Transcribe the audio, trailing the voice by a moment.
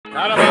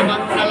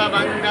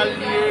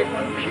सर्वमंगलमंगल्ये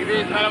शिवे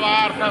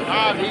सर्वार्थ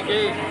साधिके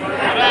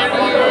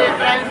शरण्ये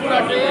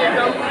त्र्यंबके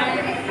गौरी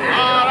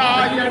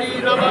नारायणी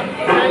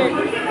नमस्ते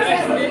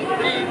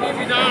सृष्टि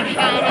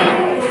विनाशाय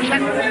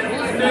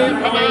शक्तिभूते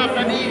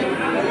सनातनी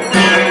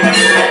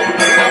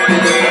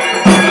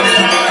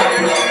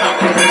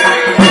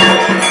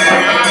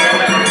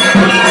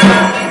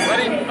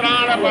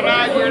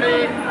परित्राणपरायणे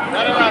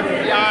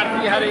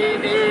सर्वस्यार्ति हरे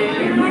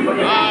देवी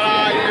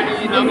नारायणी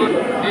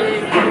नमस्ते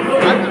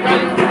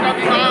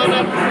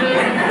अद्वैतविमानस्ते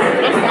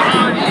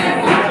ब्रह्माणि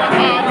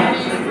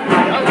भूतधारिणी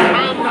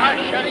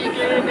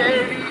गौराम्भाशरिके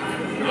देवी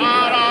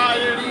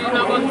नारायणी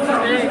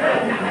नमस्ते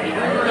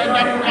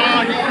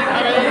शूलचक्राहि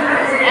हरे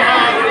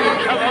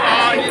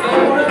महावृषभवाहिनी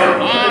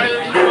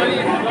माहेश्वरी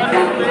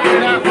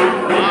स्वरूपेण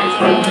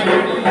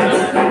नारायणी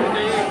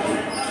नमस्ते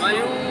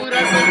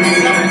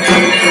मयूरकुण्डले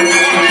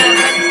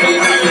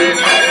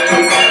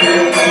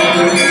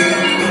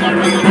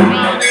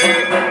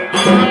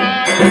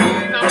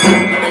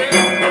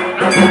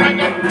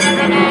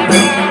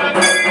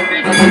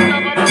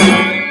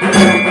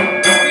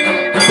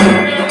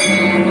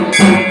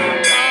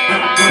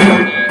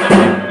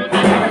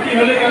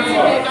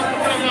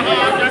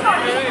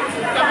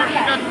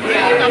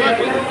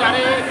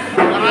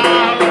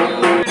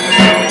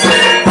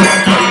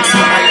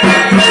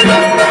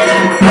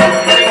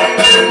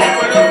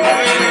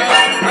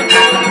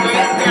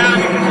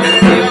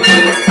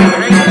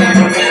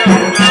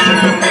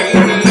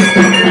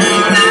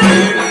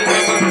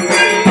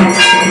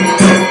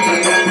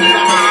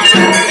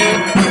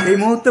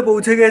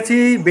পৌঁছে গেছি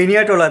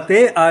বেনিয়াটলাতে।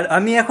 আর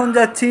আমি এখন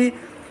যাচ্ছি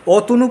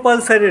অতনু পাল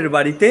স্যারের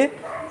বাড়িতে,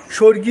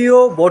 স্বর্গীয়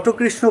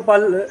বটকৃষ্ণ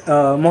পাল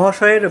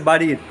মহাশয়ের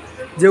বাড়ির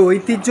যে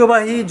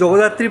ঐতিহ্যবাহী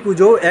জগদ্ধাত্রী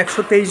পুজো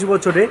 123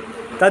 বছরে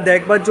তা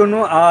দেখবার জন্য।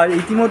 আর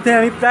ইতিমধ্যে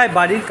আমি প্রায়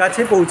বাড়ির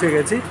কাছে পৌঁছে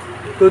গেছি।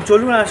 তো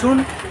চলুন আসুন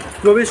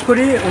প্রবেশ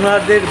করি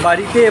ওনাদের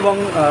বাড়িতে এবং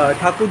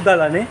ঠাকুর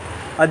দালানে,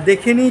 আর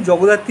দেখে নিই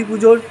জগদ্ধাত্রী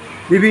পুজোর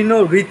বিভিন্ন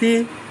রীতি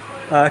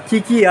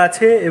কি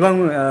আছে এবং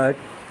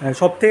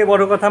সবথেকে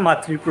বড় কথা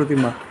মাতৃ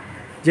প্রতিমা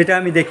যেটা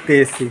আমি দেখতে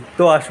এসেছি।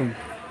 তো আসুন।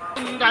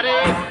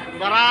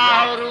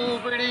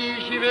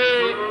 शिवे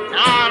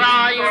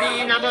नारायणी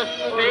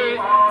नमस्ते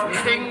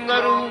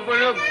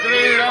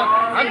सिंहरूपणुग्रेण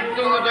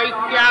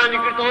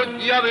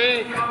अद्भुतैत्यानिकृतोद्यमे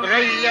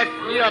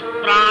त्रैलक्ष्य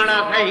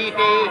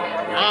प्राणसहिते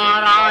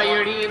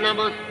नारायणी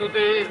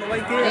नमस्ते।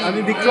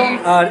 আমি বিক্রম,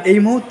 আর এই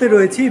মুহূর্তে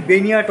রয়েছি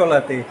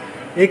বেনিয়াটলাতে।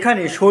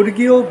 এখানে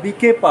স্বর্গীয়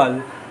বিকে পাল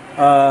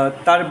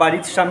তার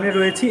বাড়ির সামনে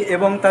রয়েছি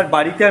এবং তার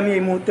বাড়িতে আমি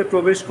এই মুহূর্তে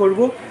প্রবেশ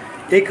করব।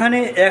 এখানে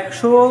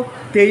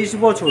 123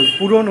 বছর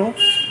পুরনো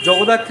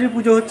জগদ্ধাত্রী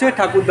পুজো হচ্ছে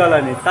ঠাকুর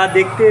দালানে, তা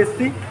দেখতে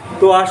এসেছি।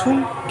 তো আসুন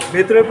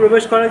ভেতরে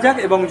প্রবেশ করা যাক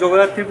এবং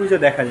জগদ্ধাত্রী পুজো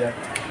দেখা যাক।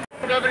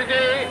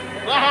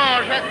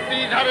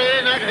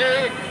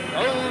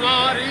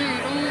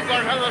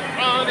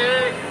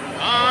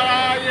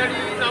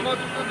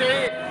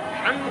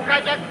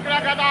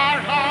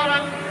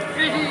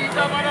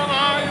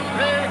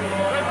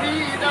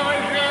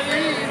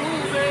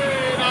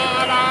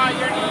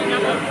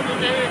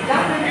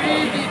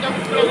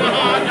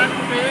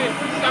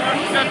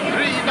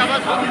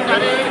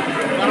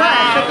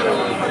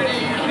 सुंदरे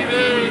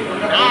शिवे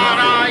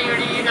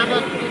नारायणी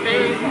नमस्ते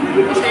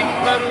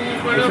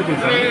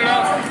सिंहरूपणुग्रेण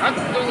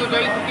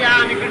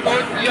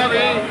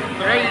अद्भुतैत्यानिकृतोद्यमे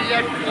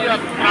त्रैलक्ष्य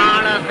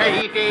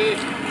प्राणसहिते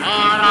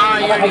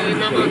नारायणी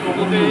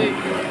नमस्ते।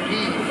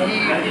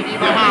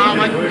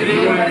 महावज्रे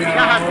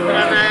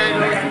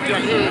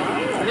सहस्रनयनोज्ज्वले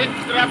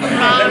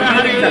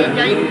नित्रप्राणहरे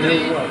चैत्री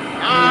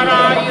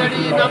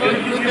नारायणी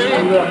नमस्ते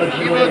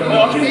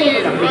शिवदूती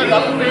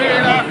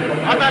स्वरूपेण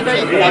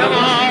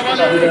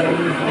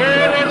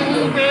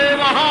अतदैत्यमावलरूपे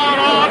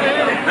महाराजे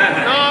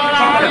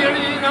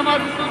नारायणी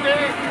नमस्ते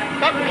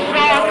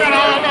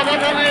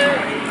तक्षाकरावदने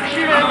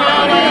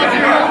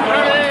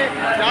शिवमालाभूषणे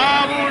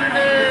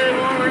चामुण्डे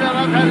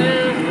मूलवधने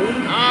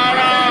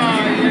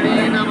नारायणी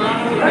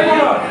नमस्ते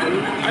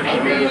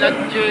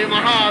लक्ष्मीलज्जे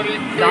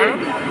महाविद्ये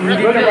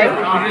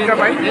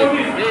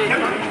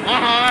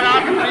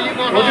महारात्रि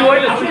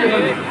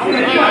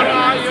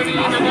नारायणी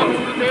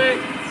नमस्ते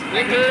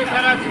निधे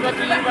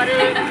सरस्वती वरे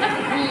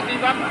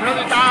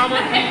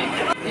भूतिवभ्रवितामसि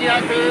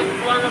यते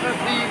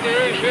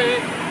त्वमसीदेशे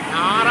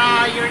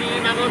नारायणी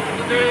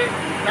नमस्ते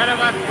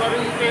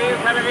सर्वस्वरूपे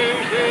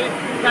सर्वेशे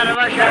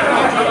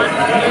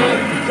सर्वशक्तिभवन्ते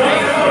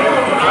देवी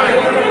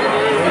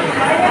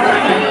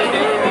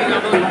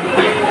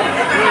नमस्ते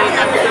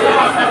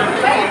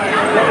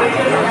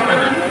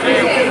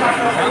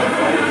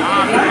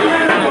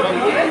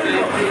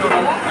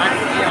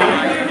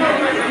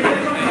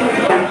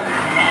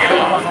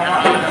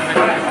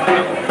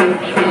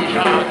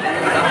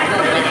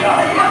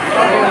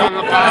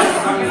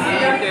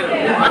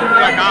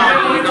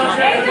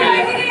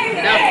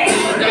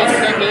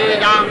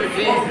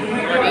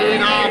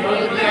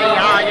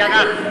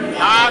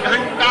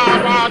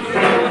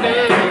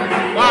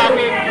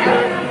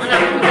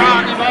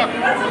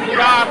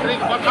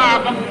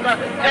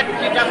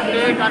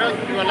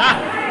करोज्वल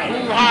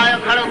शूभाय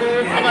खड़गो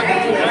भवतु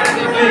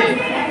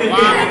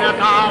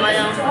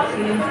वाग्नथालयं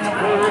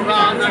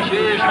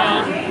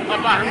भोगानशेषम्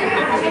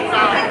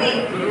अपहन्ति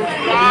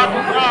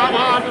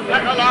रुष्टादुकामान्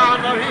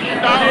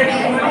सकलानभीष्टान्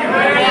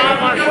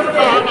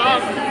रामष्टानां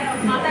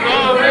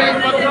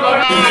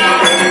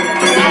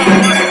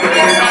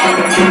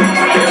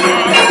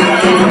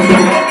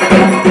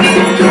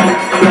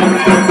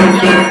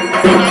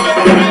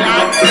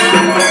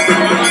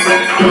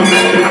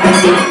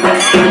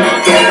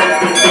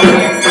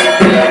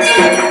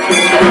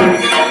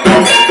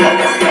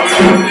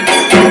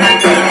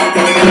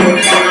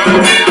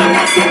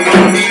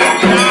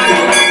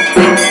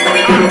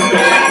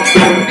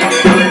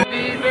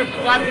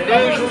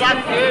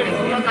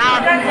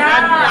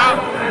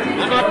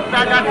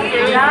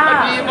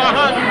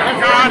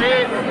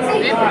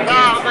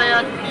रामे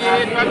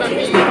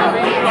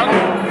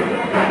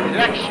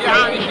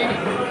लक्ष्यांशि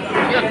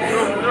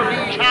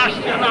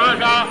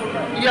यत्रुप्रवीशाश्चनागा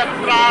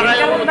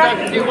यत्रारयो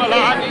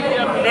दक्षिवलानि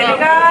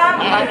यत्र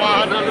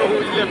आवानलो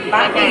यत्र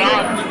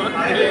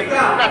मध्ये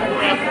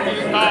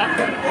तत्प्रस्थीता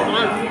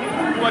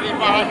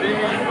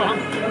परिपासेष्वं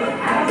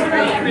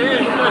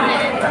विश्वेश्वरी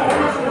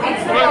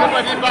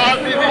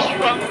परिपासि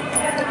विश्वं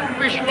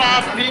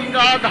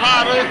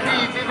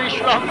विश्वात्मिङ्गाधारसीति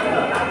विश्वं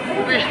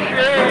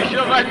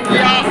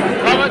विश्वेशवद्या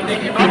भवति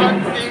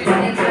भवन्ति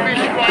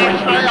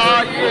विश्वाश्रया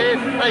ये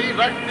तयि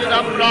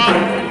भक्तिनम्रा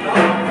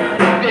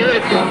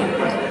देवी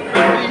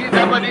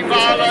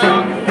प्रसीदपरिपालय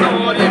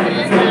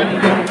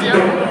नोरिवीर्यं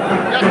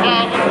यथा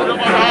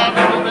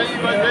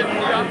मधुरपदानैव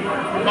जन्य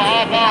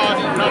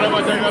पापानि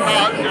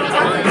सर्वजगदास्य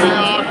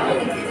शमनयासु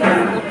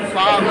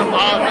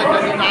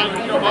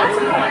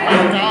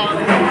उत्साहपाकजनितांशवरुणसङ्गान्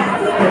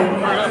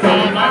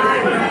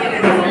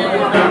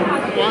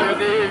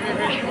देवी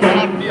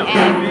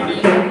विश्वाद्यामिनी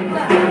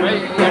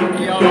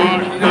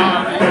वैयज्ञवासिना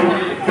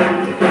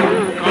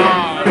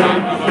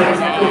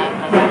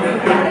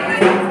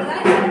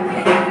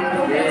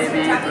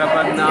देवी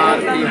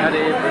प्रपन्नार्ति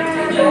हरे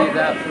प्रसीद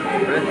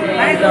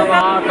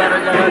मातर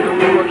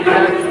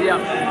जगदोऽखिलस्य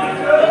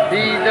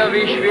सीद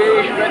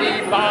विश्वेश्वरी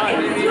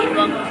पाहि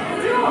विश्वम्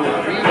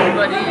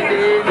ईश्वरी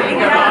देवी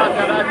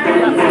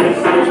जगाधरस्य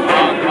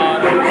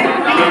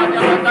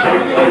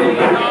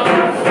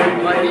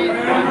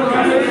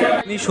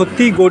আমি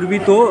সত্যিই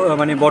গর্বিত,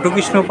 মানে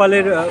বটকৃষ্ণ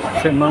পালের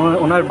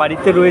ওনার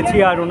বাড়িতে রয়েছি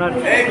আর ওনার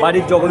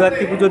বাড়ির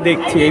জগদ্ধাত্রী পুজো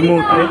দেখছি এই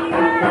মুহূর্তে।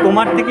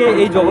 তোমার থেকে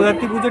এই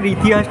জগদ্ধাত্রী পুজোর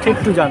ইতিহাসটা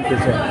একটু জানতে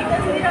চাই।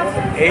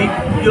 এই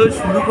পুজো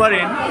শুরু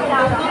করেন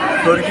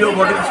স্বর্গীয়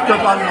বটকৃষ্ণ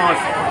পাল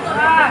মহাশয়।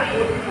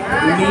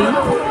 উনি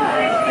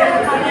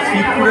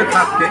শিবপুরে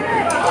থাকতেন।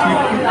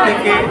 শিবপুর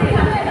থেকে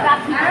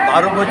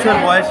 12 বছর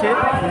বয়সে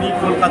উনি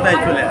কলকাতায়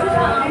চলে আসেন।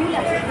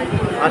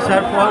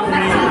 আসার পর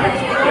উনি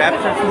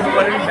ব্যবসা শুরু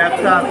করেন।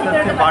 ব্যবসা আস্তে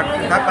আস্তে বাড়তে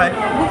থাকায়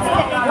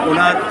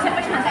ওনার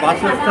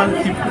বাসস্থান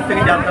শিবপুর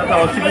থেকে যাত্রাটা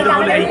অসুবিধা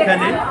বলে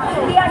এইখানে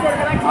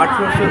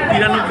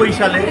 1893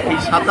 সালে এই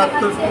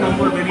 77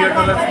 নম্বর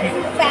বেরিয়াটলা স্ট্রিট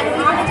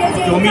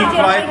জমি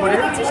ক্রয় করে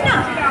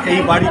এই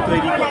বাড়ি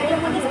তৈরি করে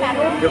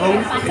এবং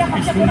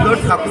একটি সুন্দর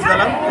ঠাকুর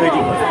দালান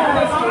তৈরি করে।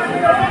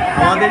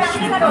 আমাদের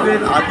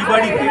শিবপুরের আদি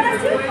বাড়িতে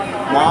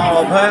মা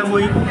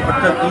অভয়াময়ী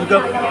অর্থাৎ দুর্গা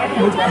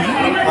মূর্তি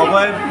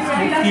অভয়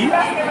মূর্তি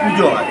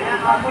পুজো হয়।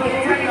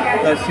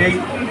 তা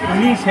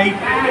উনি সেই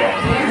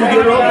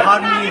পুজোরও ভার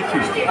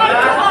নিয়েছিল।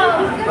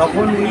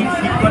 তখন উনি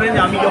ঠিক করেন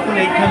আমি যখন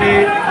এইখানে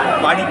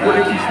বাড়ি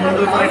করেছি,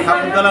 সুন্দর করে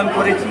ঠাকুর দালান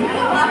করেছি,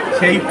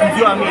 সেই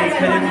পুজো আমি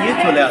এইখানে নিয়ে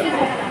চলে আসব।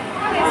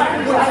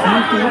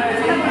 কিন্তু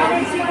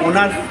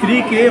ওনার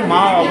স্ত্রীকে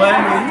মা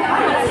অভয়াময়ী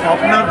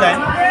স্বপ্ন দেন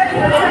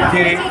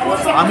যে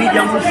আমি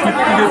যেমন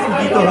শিবপুরে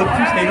পূজিত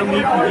হচ্ছি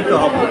সেরকমই পূজিত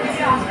হব,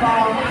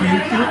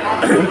 কিন্তু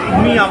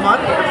তুমি আমার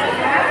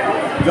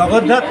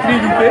জগদ্ধাত্রী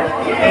রূপে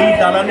এই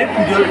দালানে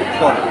পুজো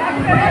কর।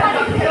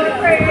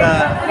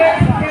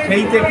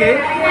 সেই থেকে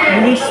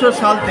 1900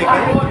 সাল থেকে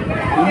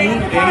উনি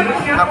এই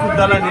ঠাকুর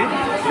দালানে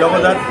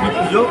জগদ্ধাত্রী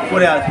পুজো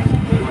করে আসছেন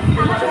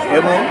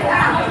এবং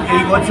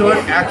এই বছর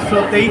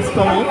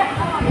 123তম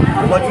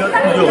বছর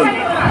পুজো হল।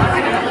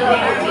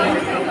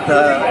 তা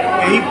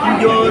এই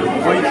পুজোর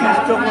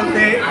বৈশিষ্ট্য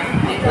বলতে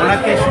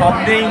ওনাকে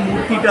স্বপ্নেই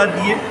মূর্তিটা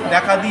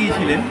দেখা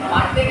দিয়েছিলেন,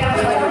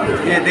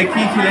 যে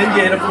দেখিয়েছিলেন যে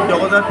এরকম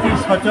জগদ্ধাত্রী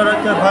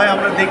সচরাচর হয়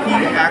আমরা দেখি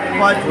এক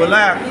পা ঝোলা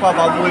এক পা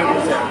বাবু হয়ে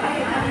বসে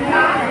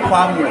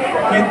পা মুড়ে,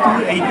 কিন্তু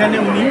এইখানে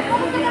উনি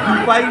 2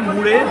 পাই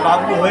মুড়ে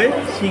বাবু হয়ে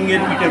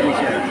সিংহের পিঠে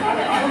বসে আছেন।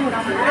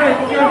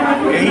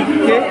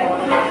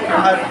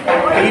 আর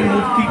এই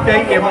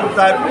মূর্তিটাই এবং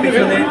তার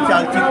পেছনে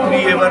চালচিত্রী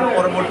এবার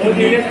পরবর্তী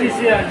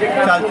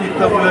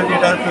চালচিত্রগুলো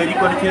যেটা তৈরি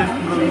করেছিলেন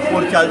পুরো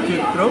রূপোর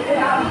চালচিত্র।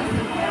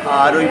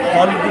 আর ওই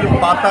ফলগুলো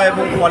পাতা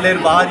এবং ফলের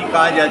বাহারি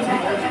কাজ আছে,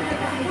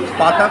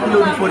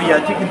 পাতাগুলোর উপরই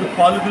আছে কিন্তু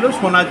ফলগুলো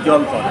সোনার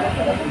জল করে।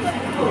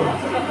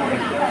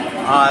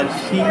 আর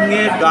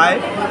সিংহের গায়ে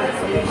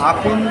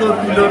আকন্দ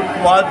তুলোর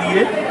কোয়া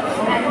দিয়ে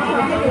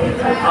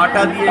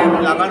আটা দিয়ে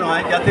লাগানো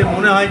হয় যাতে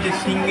মনে হয় যে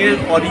সিংহের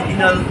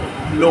অরিজিনাল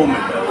লোম।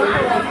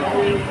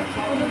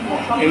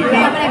 এইটি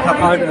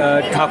আর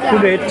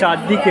ঠাকুরের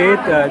চারদিকে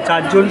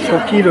 4 জন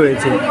সখী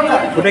রয়েছে,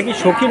 ওটা কি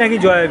সখী নাকি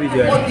জয়া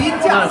বিজয়া?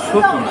 না,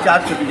 সখী, 4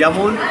 সখী।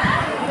 যেমন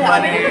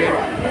মানে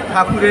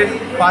ঠাকুরের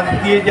পাশ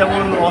দিয়ে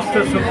যেমন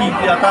অষ্টসখী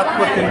যাতায়াত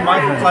করতেন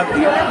মায়ের পাশ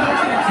দিয়ে,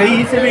 সেই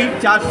হিসেবেই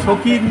 4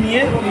 সখী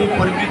নিয়ে তিনি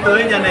পরিবৃত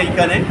হয়ে যেন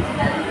এইখানে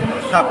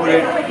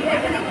ঠাকুরের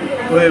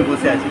হয়ে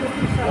বসে আছেন,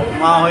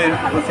 মা হয়ে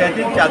বসে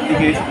আছেন,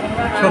 চারদিকে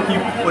সখী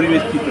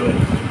পরিবেষ্টিত হয়ে।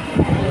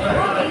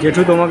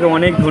 জেঠু তোমাকে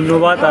অনেক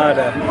ধন্যবাদ আর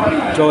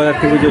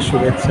জগদ্ধাত্রী পুজোর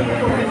শুভেচ্ছা।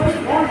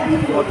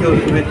 তোমাকেও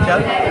শুভেচ্ছা।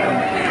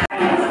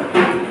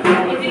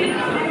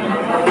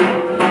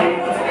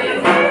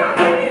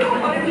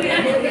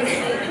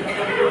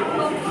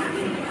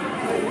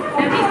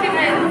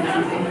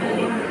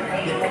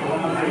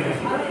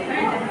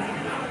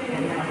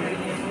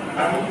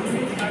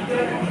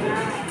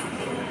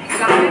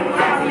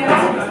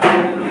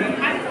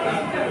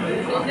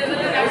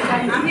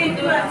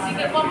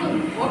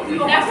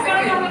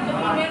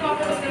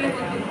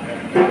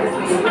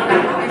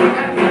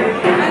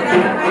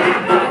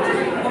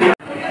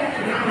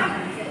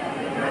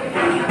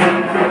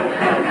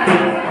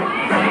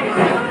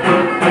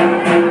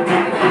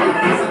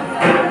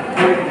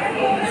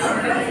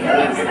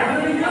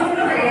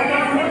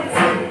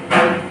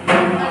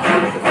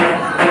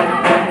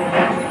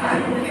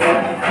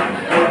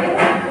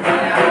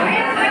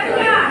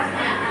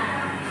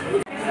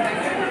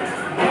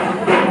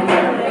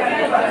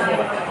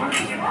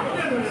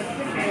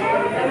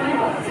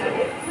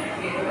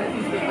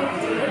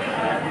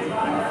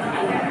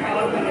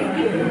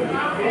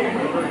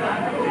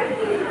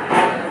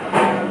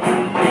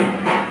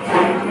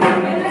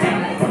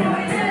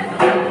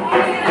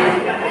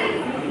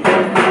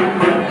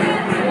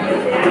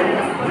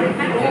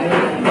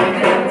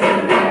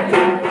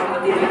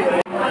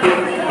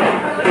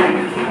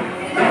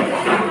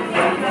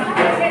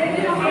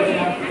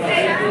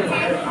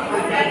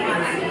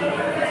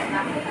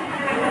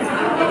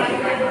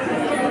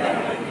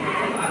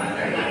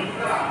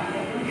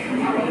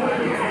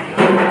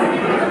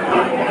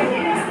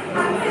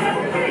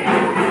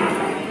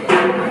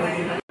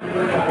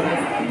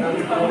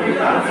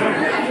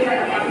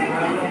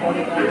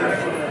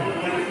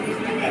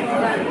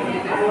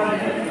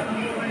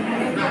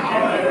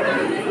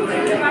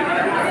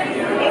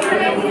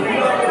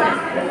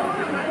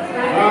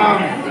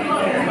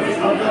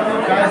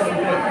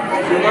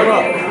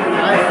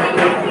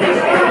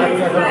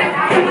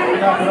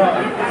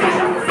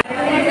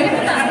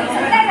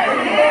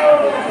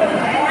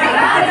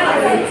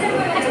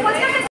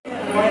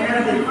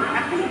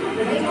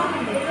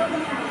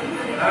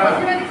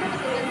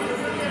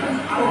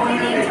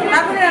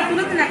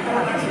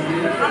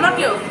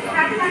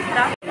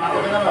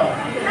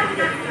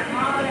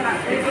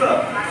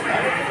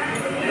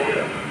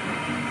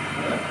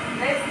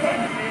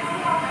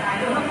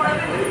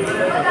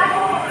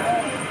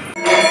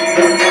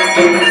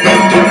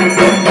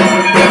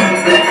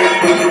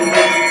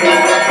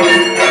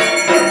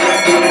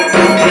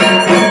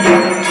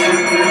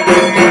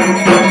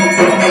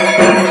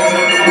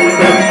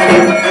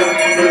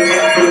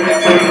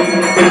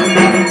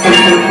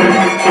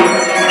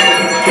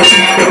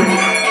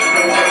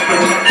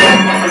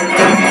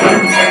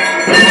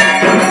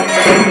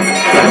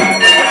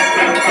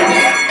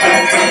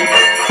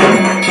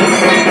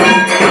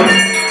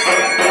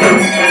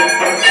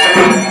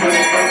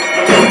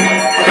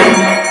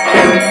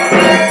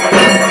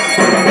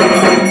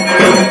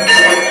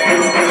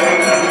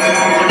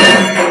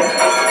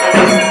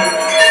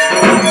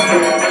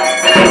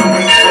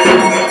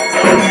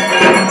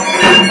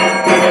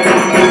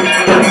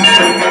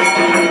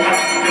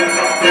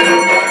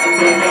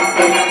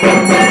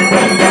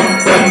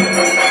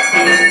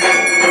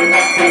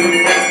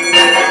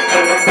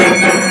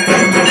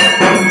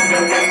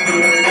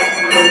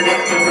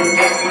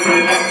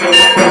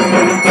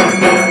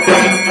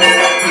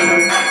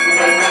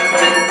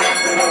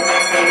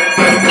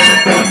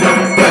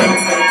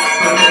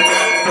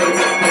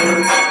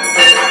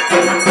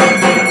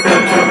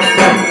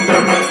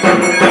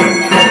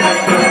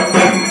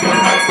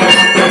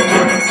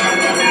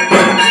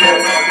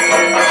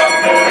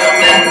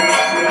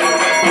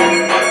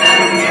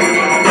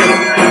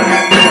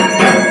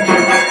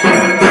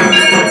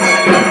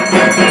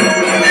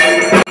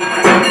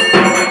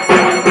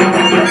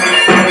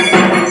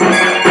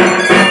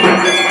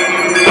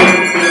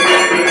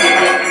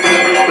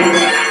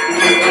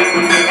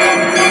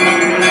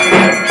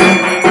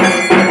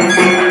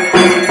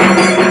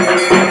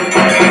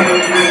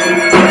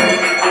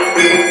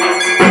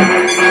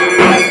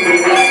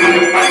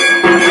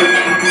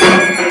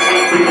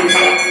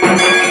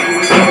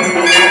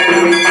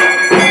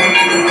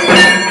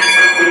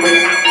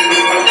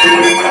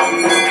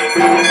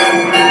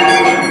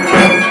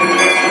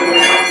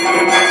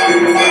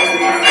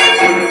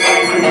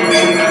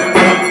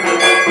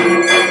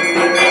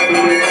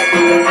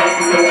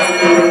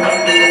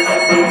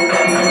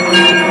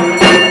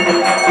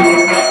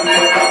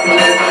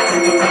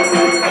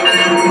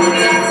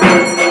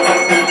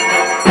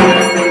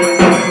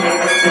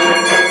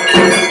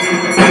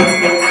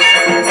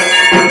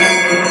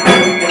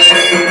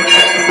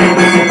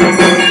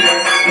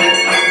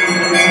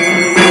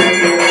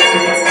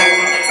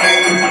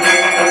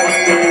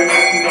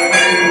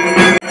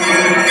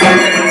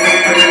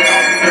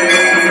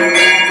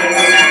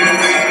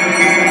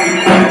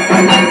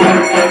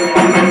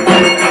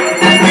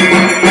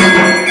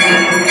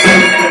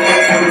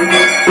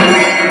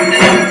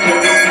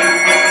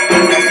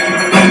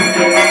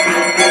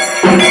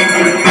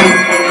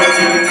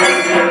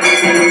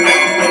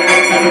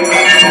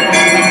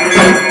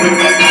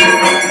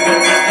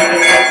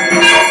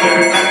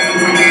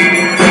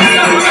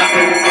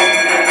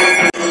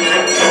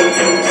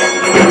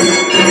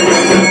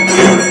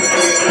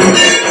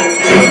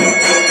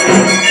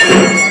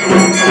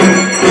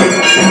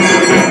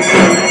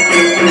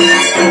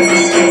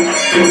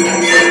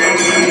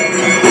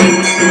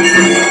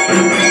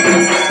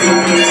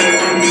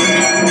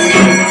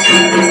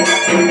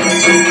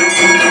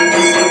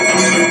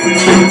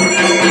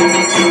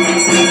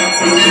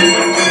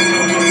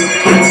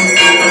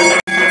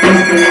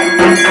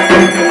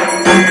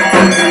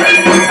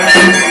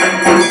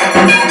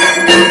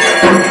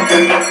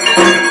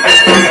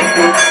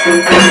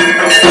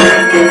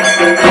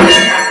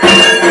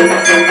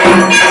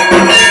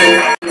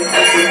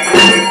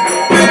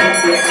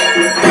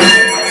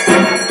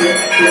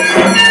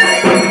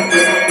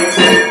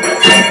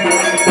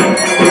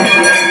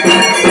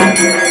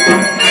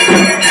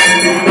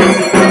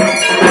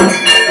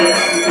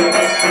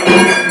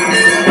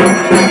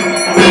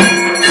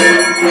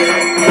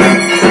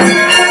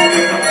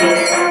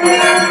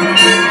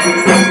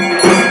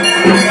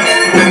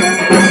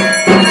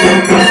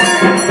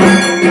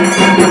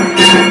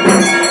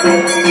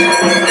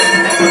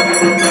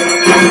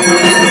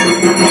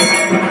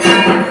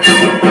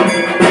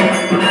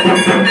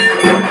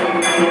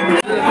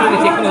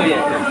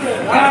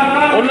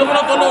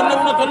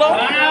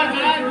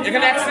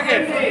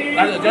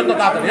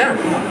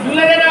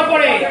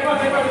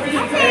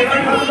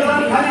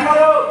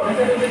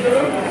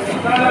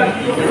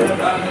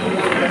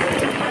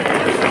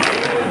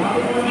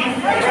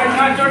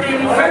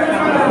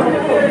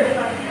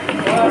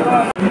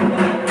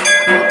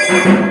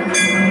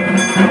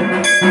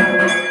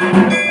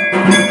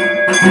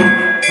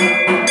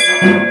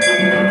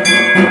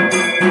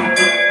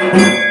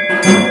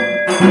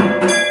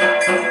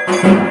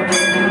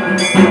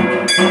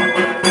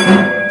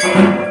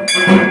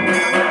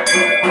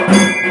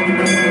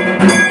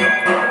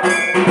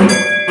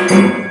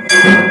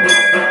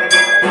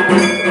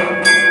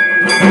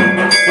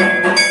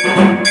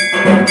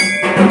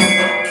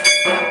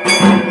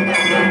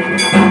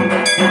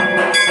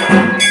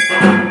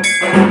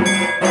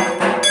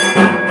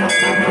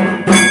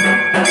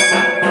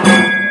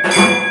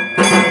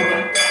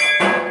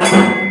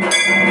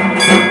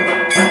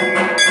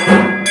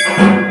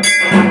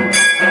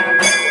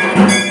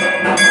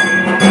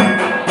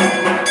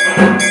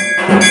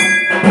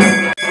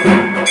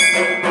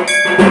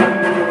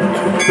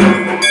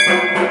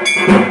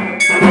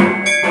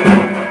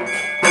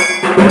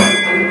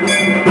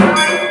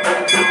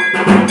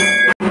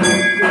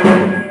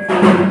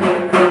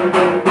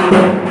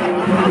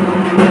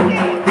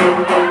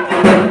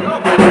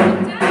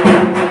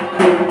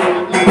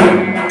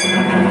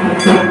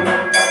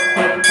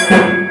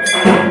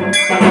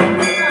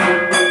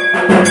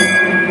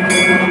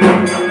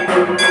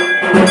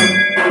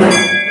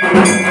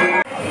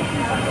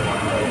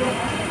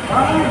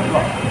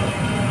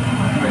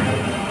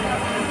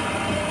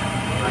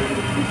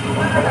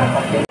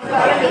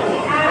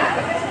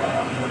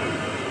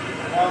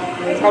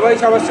 সবাই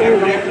সবার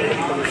সঙ্গে